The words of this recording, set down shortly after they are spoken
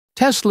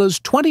Tesla's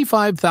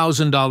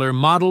 $25,000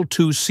 Model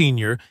 2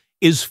 Senior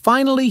is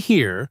finally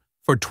here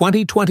for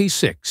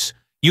 2026,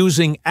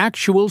 using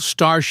actual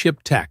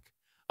Starship tech,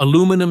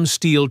 aluminum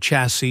steel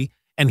chassis,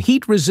 and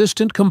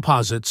heat-resistant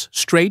composites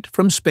straight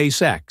from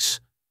SpaceX.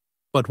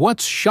 But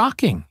what's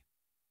shocking?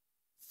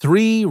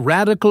 3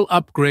 radical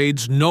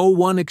upgrades no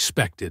one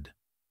expected.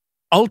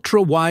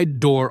 Ultra-wide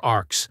door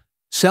arcs,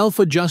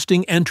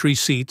 self-adjusting entry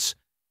seats,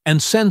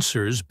 and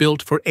sensors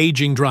built for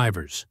aging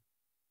drivers.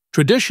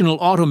 Traditional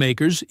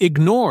automakers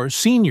ignore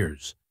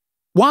seniors.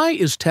 Why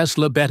is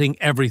Tesla betting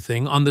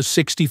everything on the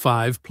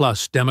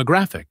 65-plus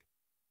demographic?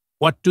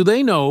 What do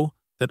they know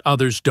that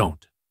others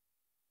don't?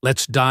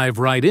 Let's dive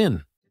right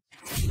in.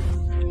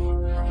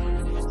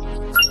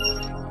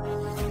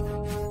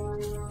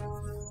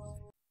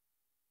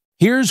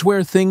 Here's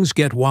where things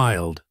get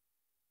wild.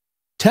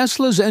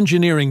 Tesla's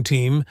engineering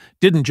team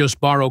didn't just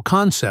borrow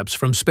concepts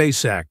from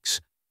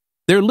SpaceX.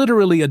 They're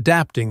literally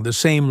adapting the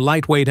same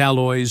lightweight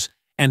alloys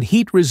and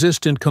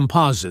heat-resistant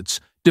composites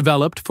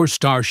developed for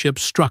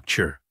Starship's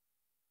structure.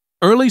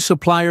 Early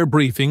supplier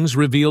briefings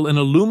reveal an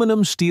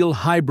aluminum-steel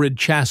hybrid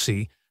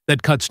chassis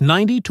that cuts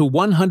 90 to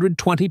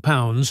 120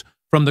 pounds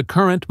from the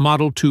current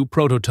Model 2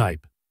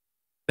 prototype.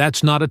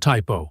 That's not a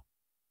typo.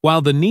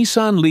 While the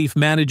Nissan Leaf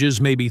manages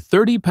maybe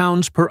 30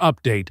 pounds per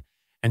update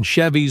and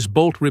Chevy's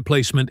Bolt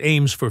replacement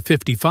aims for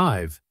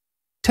 55,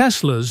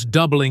 Tesla's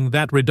doubling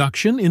that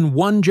reduction in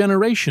 1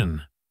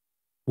 generation.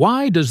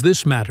 Why does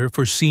this matter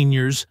for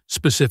seniors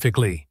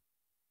specifically?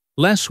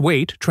 Less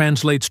weight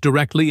translates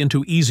directly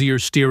into easier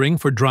steering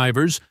for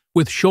drivers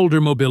with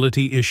shoulder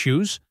mobility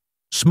issues,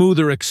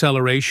 smoother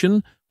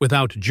acceleration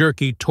without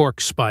jerky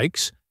torque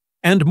spikes,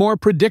 and more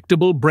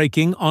predictable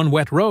braking on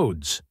wet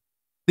roads.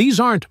 These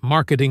aren't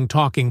marketing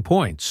talking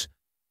points.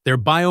 They're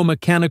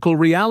biomechanical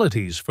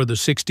realities for the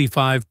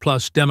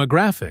 65-plus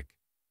demographic.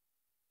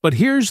 But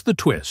here's the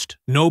twist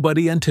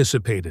nobody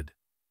anticipated.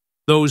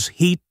 Those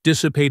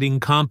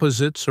heat-dissipating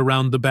composites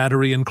around the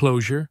battery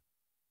enclosure?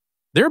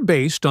 They're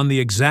based on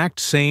the exact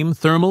same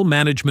thermal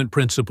management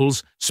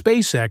principles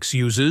SpaceX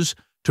uses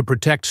to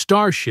protect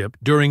Starship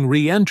during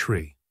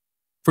re-entry.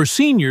 For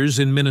seniors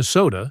in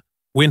Minnesota,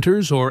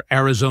 winters or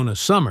Arizona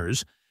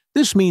summers,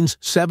 this means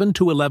 7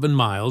 to 11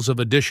 miles of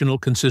additional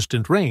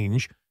consistent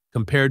range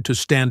compared to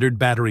standard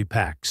battery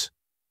packs.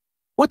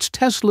 What's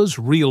Tesla's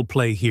real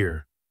play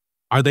here?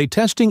 Are they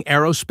testing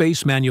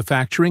aerospace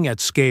manufacturing at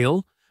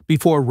scale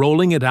before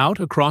rolling it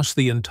out across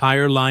the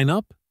entire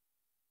lineup?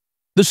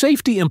 The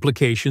safety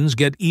implications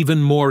get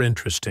even more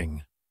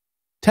interesting.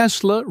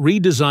 Tesla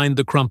redesigned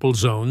the crumple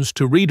zones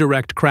to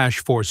redirect crash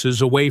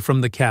forces away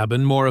from the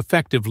cabin more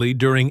effectively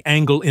during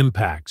angle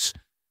impacts,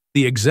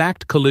 the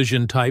exact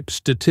collision type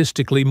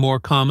statistically more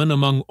common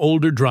among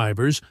older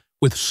drivers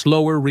with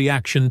slower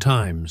reaction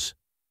times.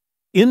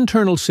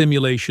 Internal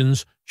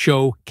simulations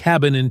show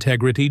cabin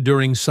integrity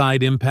during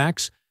side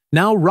impacts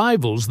now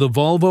rivals the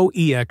Volvo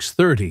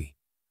EX30,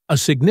 a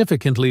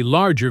significantly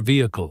larger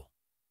vehicle.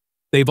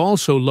 They've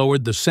also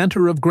lowered the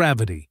center of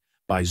gravity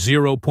by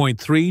 0.3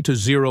 to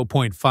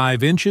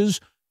 0.5 inches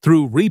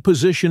through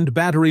repositioned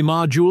battery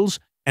modules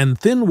and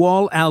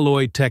thin-wall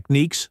alloy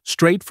techniques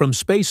straight from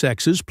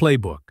SpaceX's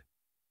playbook.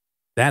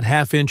 That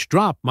half-inch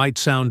drop might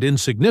sound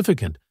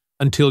insignificant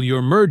until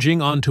you're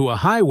merging onto a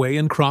highway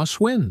in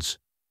crosswinds.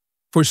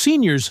 For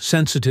seniors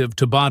sensitive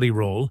to body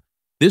roll,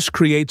 this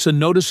creates a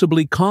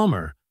noticeably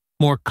calmer,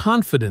 more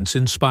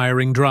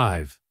confidence-inspiring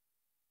drive.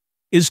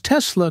 Is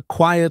Tesla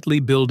quietly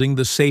building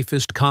the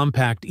safest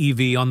compact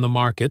EV on the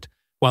market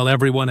while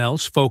everyone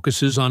else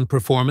focuses on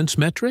performance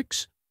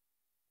metrics?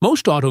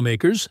 Most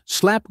automakers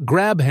slap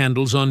grab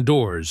handles on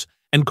doors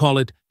and call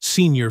it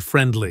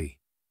senior-friendly.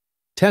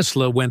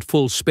 Tesla went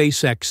full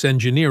SpaceX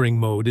engineering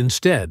mode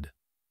instead.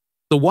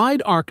 The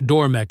wide arc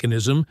door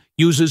mechanism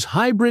uses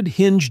hybrid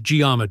hinge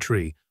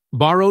geometry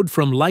borrowed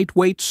from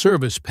lightweight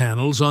service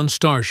panels on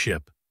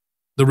Starship.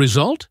 The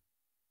result?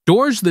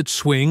 Doors that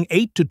swing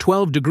 8 to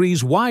 12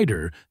 degrees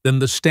wider than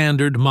the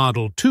standard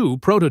Model 2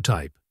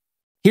 prototype.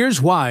 Here's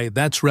why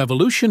that's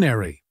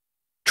revolutionary.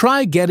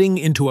 Try getting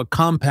into a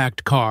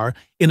compact car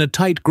in a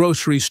tight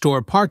grocery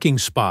store parking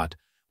spot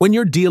when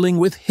you're dealing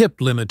with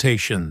hip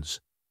limitations.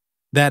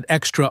 That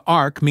extra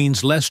arc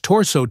means less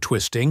torso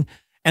twisting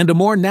and a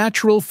more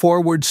natural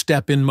forward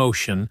step in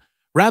motion,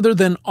 rather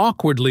than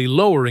awkwardly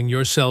lowering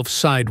yourself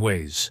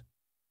sideways.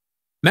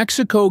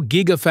 Mexico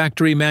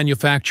Gigafactory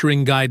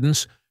manufacturing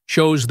guidance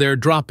shows they're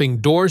dropping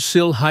door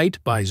sill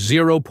height by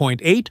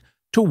 0.8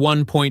 to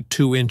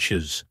 1.2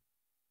 inches.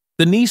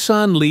 The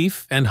Nissan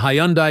Leaf and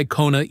Hyundai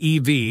Kona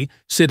EV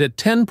sit at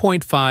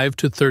 10.5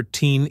 to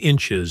 13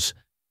 inches.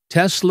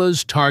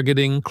 Tesla's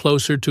targeting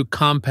closer to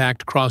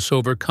compact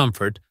crossover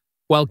comfort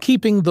while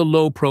keeping the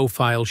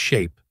low-profile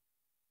shape.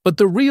 But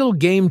the real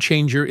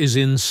game-changer is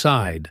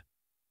inside.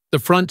 The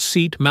front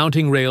seat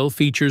mounting rail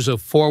features a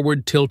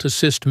forward tilt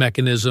assist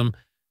mechanism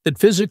that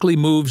physically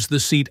moves the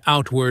seat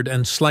outward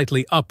and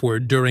slightly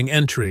upward during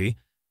entry,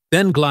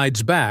 then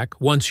glides back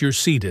once you're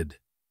seated.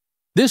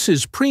 This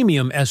is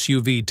premium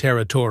SUV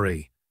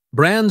territory,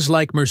 Brands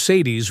like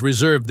Mercedes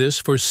reserve this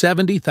for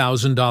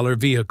 $70,000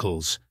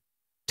 vehicles.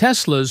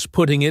 Tesla's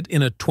putting it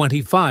in a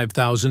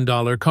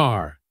 $25,000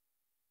 car.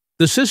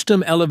 The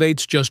system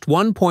elevates just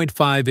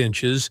 1.5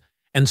 inches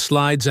and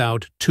slides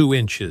out 2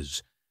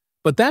 inches,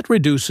 but that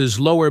reduces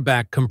lower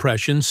back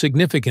compression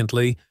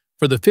significantly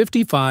for the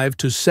 55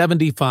 to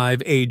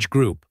 75 age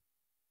group.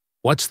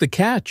 What's the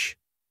catch?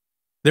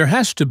 There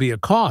has to be a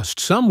cost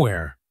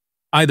somewhere.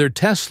 Either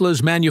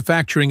Tesla's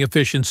manufacturing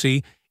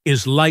efficiency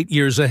is light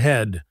years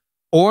ahead,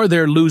 or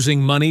they're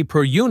losing money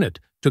per unit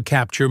to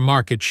capture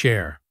market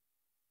share.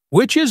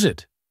 Which is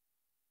it?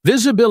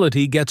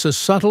 Visibility gets a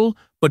subtle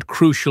but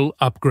crucial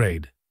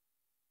upgrade.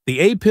 The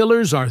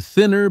A-pillars are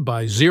thinner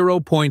by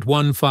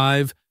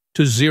 0.15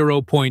 to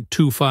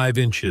 0.25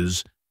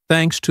 inches,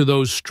 thanks to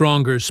those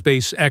stronger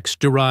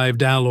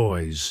SpaceX-derived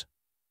alloys.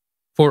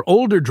 For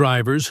older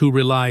drivers who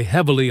rely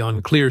heavily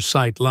on clear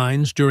sight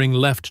lines during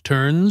left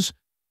turns,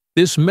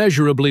 this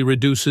measurably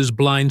reduces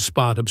blind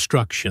spot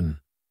obstruction.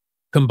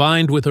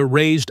 Combined with a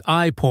raised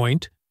eye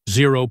point,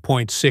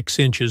 0.6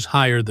 inches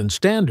higher than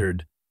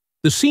standard,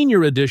 the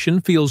senior edition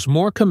feels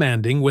more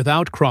commanding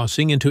without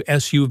crossing into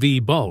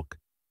SUV bulk.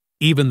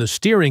 Even the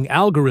steering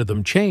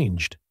algorithm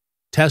changed.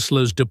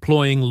 Tesla's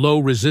deploying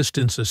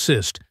low-resistance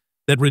assist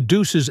that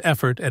reduces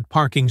effort at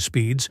parking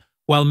speeds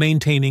while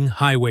maintaining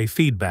highway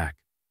feedback.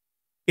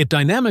 It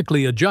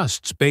dynamically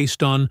adjusts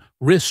based on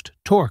wrist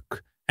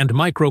torque and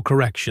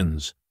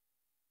micro-corrections.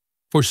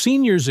 For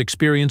seniors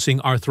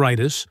experiencing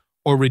arthritis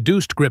or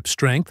reduced grip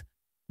strength,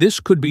 this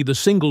could be the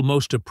single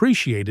most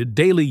appreciated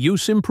daily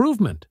use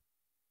improvement.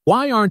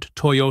 Why aren't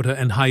Toyota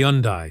and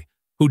Hyundai,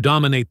 who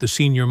dominate the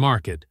senior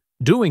market,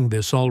 doing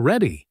this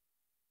already?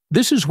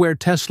 This is where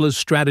Tesla's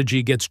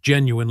strategy gets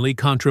genuinely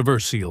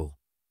controversial.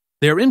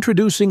 They're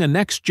introducing a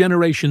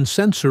next-generation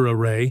sensor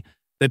array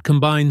that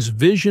combines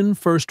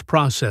vision-first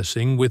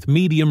processing with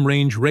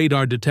medium-range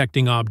radar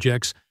detecting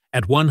objects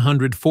at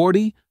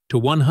 140 to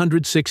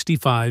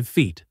 165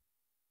 feet.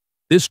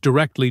 This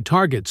directly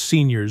targets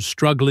seniors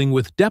struggling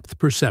with depth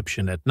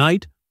perception at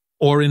night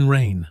or in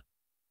rain.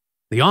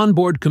 The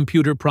onboard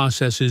computer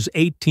processes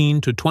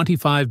 18 to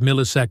 25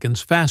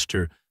 milliseconds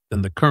faster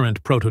than the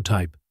current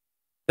prototype.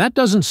 That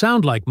doesn't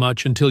sound like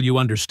much until you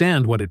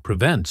understand what it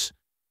prevents: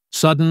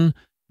 sudden,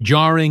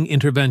 jarring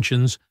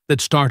interventions that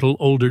startle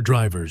older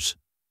drivers.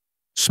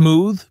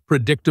 Smooth,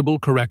 predictable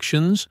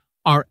corrections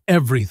are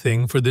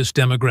everything for this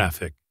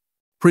demographic.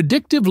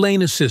 Predictive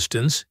lane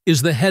assistance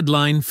is the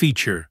headline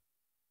feature.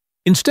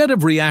 Instead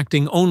of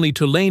reacting only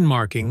to lane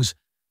markings,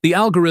 the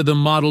algorithm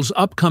models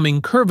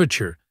upcoming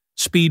curvature,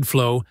 speed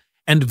flow,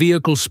 and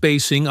vehicle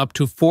spacing up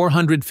to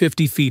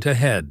 450 feet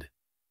ahead.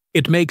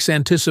 It makes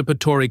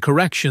anticipatory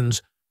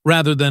corrections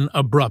rather than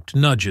abrupt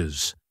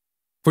nudges.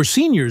 For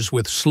seniors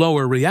with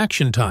slower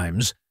reaction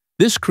times,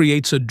 this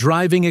creates a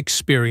driving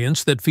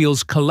experience that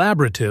feels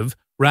collaborative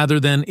rather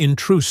than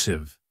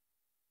intrusive.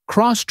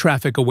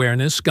 Cross-traffic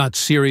awareness got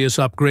serious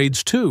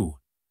upgrades too.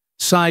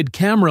 Side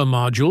camera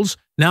modules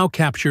now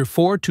capture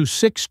 4 to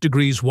 6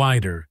 degrees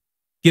wider,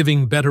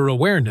 giving better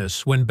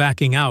awareness when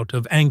backing out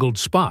of angled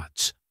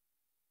spots.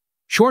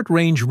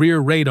 Short-range rear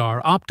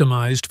radar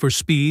optimized for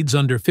speeds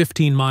under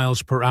 15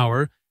 miles per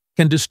hour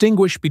can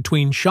distinguish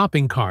between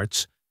shopping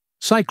carts,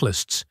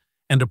 cyclists,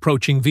 and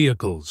approaching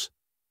vehicles.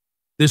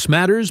 This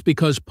matters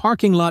because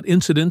parking lot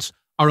incidents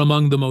are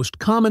among the most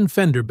common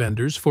fender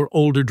benders for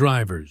older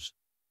drivers.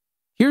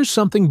 Here's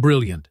something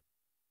brilliant.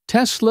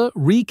 Tesla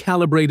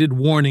recalibrated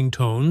warning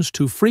tones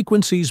to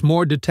frequencies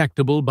more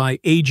detectable by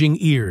aging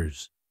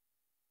ears.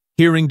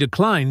 Hearing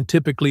decline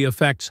typically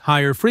affects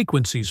higher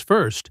frequencies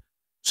first,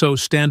 so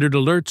standard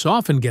alerts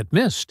often get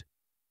missed.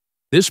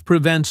 This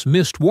prevents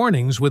missed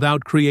warnings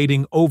without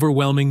creating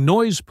overwhelming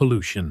noise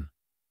pollution.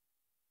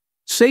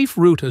 Safe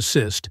Route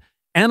Assist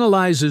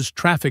analyzes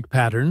traffic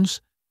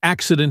patterns,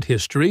 accident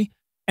history,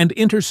 and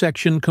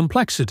intersection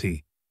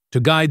complexity to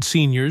guide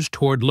seniors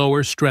toward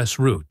lower stress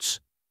routes.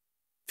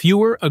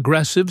 Fewer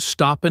aggressive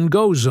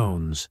stop-and-go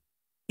zones,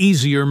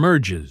 easier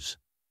merges,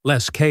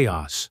 less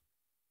chaos.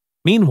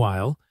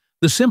 Meanwhile,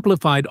 the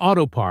simplified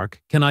autopark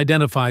can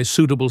identify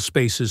suitable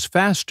spaces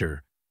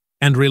faster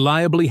and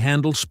reliably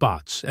handle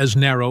spots as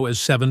narrow as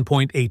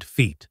 7.8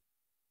 feet.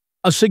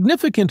 A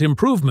significant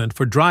improvement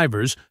for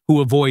drivers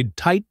who avoid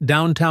tight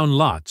downtown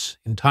lots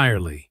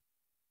entirely.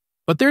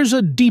 But there's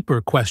a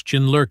deeper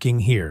question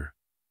lurking here.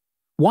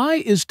 Why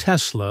is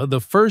Tesla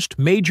the first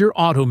major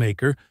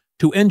automaker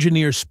to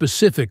engineer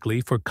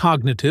specifically for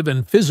cognitive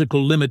and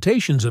physical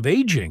limitations of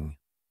aging?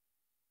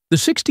 The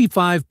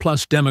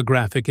 65-plus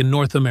demographic in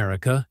North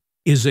America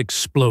is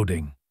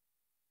exploding.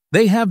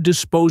 They have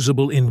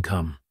disposable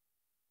income.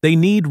 They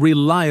need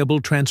reliable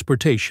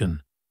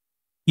transportation.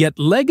 Yet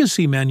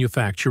legacy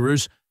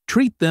manufacturers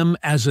treat them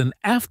as an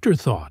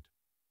afterthought.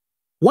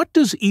 What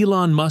does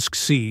Elon Musk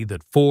see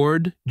that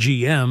Ford,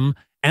 GM,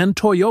 and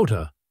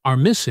Toyota are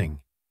missing?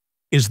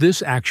 Is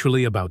this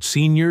actually about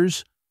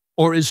seniors?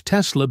 Or is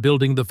Tesla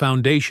building the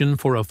foundation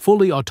for a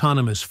fully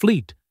autonomous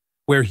fleet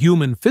where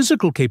human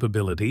physical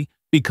capability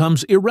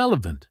becomes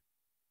irrelevant?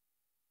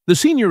 The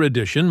senior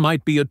edition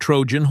might be a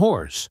Trojan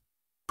horse,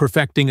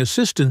 perfecting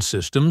assistance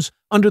systems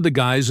under the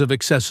guise of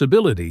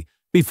accessibility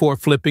before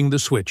flipping the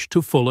switch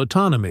to full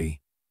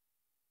autonomy.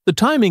 The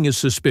timing is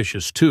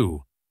suspicious,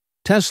 too.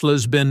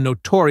 Tesla's been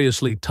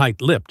notoriously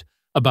tight-lipped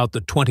about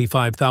the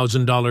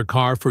 $25,000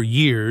 car for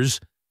years,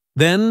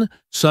 then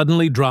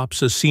suddenly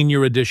drops a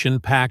senior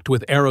edition packed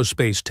with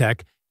aerospace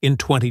tech in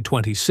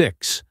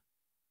 2026.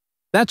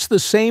 That's the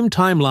same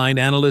timeline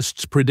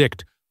analysts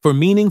predict for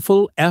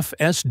meaningful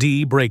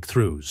FSD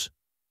breakthroughs.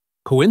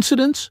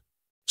 Coincidence?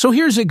 So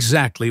here's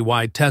exactly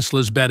why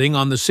Tesla's betting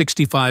on the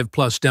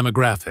 65-plus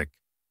demographic.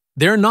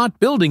 They're not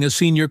building a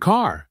senior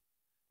car.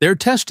 They're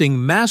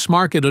testing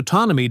mass-market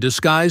autonomy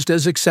disguised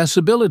as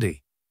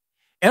accessibility.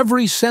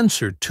 Every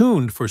sensor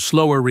tuned for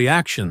slower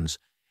reactions,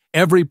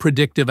 every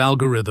predictive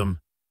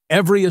algorithm,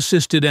 every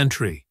assisted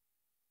entry.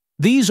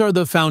 These are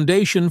the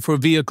foundation for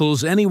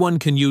vehicles anyone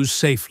can use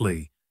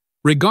safely,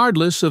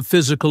 regardless of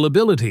physical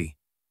ability.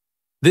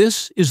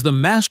 This is the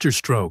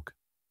masterstroke.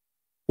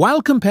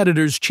 While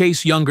competitors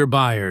chase younger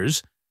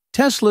buyers,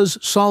 Tesla's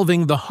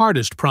solving the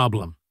hardest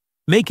problem,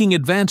 making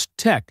advanced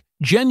tech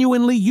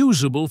genuinely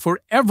usable for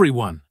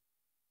everyone.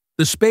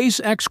 The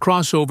SpaceX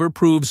crossover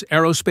proves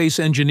aerospace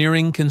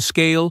engineering can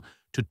scale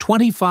to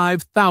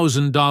 $25,000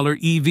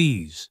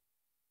 EVs.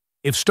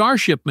 If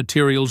Starship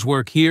materials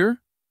work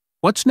here,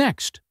 what's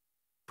next?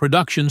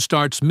 Production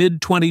starts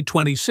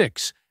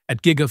mid-2026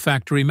 at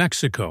Gigafactory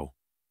Mexico.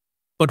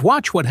 But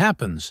watch what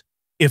happens.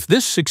 If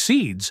this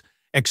succeeds,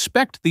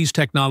 expect these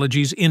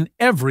technologies in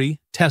every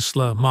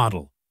Tesla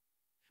model.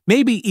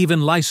 Maybe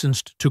even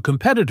licensed to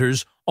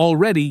competitors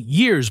already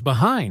years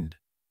behind.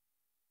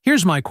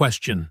 Here's my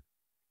question.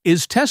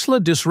 Is Tesla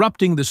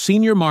disrupting the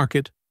senior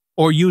market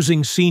or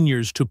using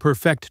seniors to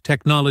perfect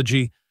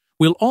technology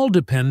will all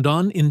depend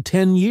on in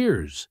 10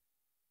 years.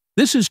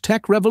 This is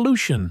Tech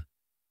Revolution.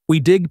 We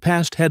dig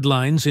past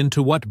headlines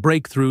into what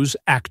breakthroughs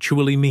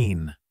actually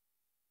mean.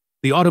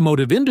 The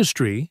automotive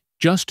industry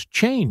just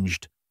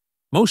changed.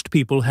 Most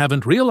people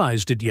haven't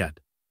realized it yet.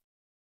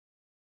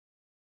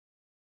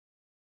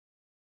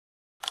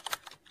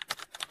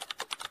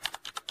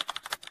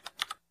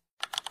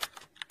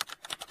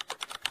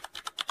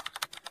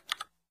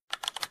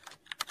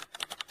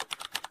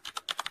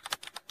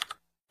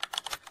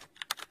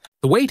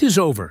 The wait is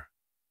over.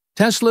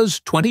 Tesla's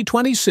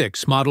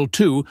 2026 Model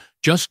 2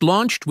 just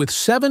launched with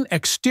 7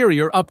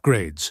 exterior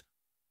upgrades,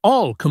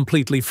 all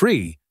completely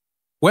free,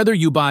 whether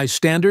you buy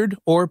standard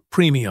or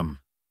premium.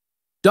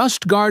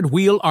 Dust guard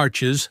wheel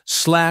arches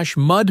slash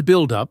mud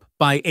buildup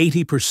by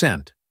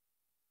 80%.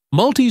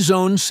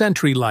 Multi-zone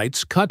sentry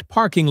lights cut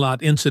parking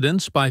lot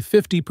incidents by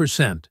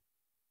 50%.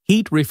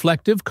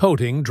 Heat-reflective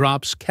coating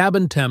drops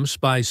cabin temps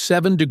by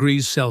 7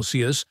 degrees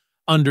Celsius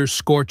under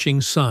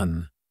scorching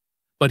sun.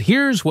 But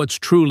here's what's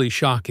truly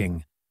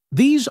shocking.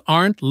 These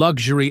aren't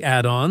luxury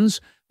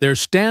add-ons, they're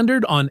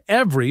standard on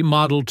every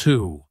Model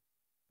 2.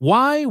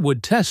 Why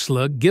would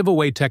Tesla give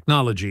away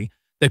technology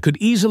that could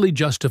easily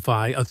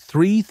justify a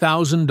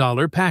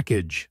 $3,000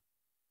 package?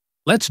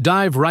 Let's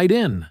dive right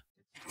in.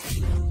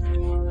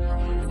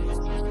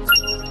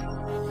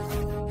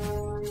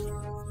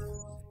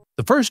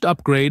 The first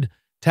upgrade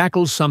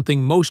tackles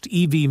something most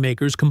EV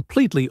makers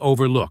completely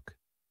overlook: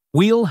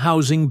 wheel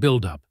housing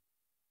buildup.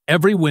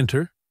 Every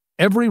winter,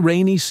 every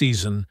rainy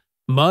season,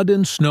 mud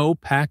and snow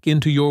pack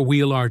into your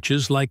wheel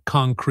arches like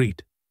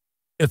concrete.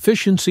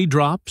 Efficiency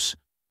drops,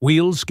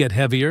 wheels get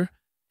heavier,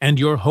 and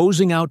you're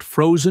hosing out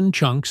frozen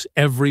chunks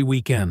every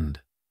weekend.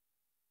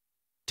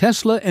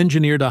 Tesla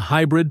engineered a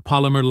hybrid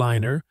polymer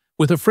liner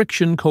with a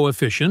friction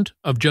coefficient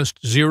of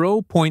just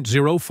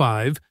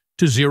 0.05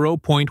 to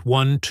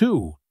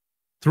 0.12,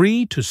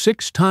 3 to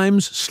 6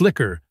 times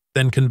slicker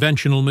than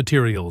conventional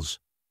materials.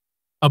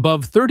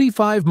 Above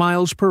 35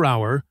 miles per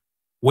hour,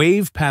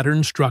 wave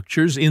pattern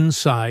structures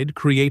inside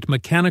create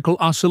mechanical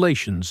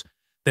oscillations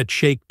that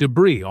shake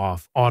debris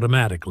off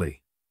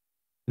automatically.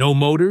 No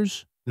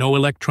motors, no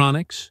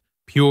electronics,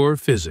 pure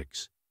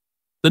physics.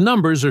 The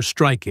numbers are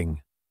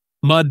striking.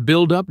 Mud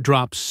buildup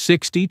drops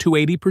 60 to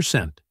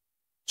 80%.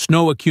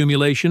 Snow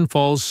accumulation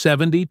falls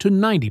 70 to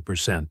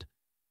 90%.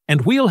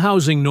 And wheel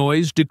housing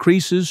noise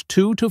decreases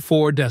 2 to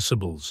 4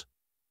 decibels.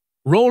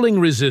 Rolling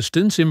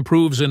resistance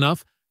improves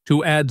enough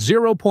to add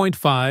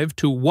 0.5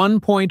 to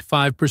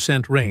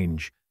 1.5%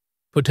 range,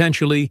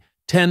 potentially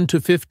 10 to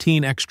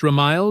 15 extra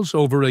miles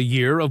over a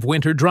year of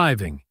winter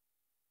driving.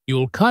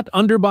 You'll cut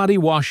underbody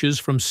washes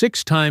from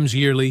 6 times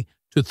yearly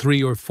to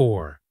 3 or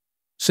 4,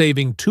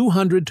 saving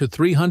 $200 to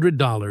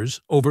 $300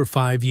 over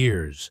 5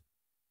 years.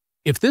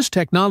 If this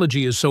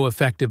technology is so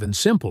effective and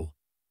simple,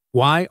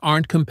 why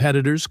aren't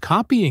competitors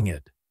copying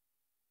it?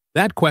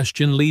 That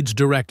question leads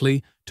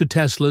directly to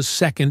Tesla's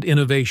second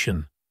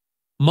innovation: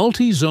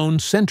 multi-zone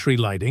sentry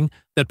lighting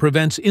that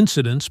prevents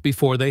incidents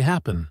before they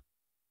happen.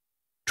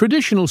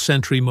 Traditional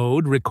sentry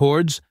mode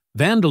records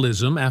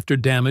vandalism after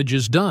damage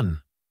is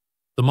done.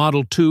 The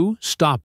Model 2 stop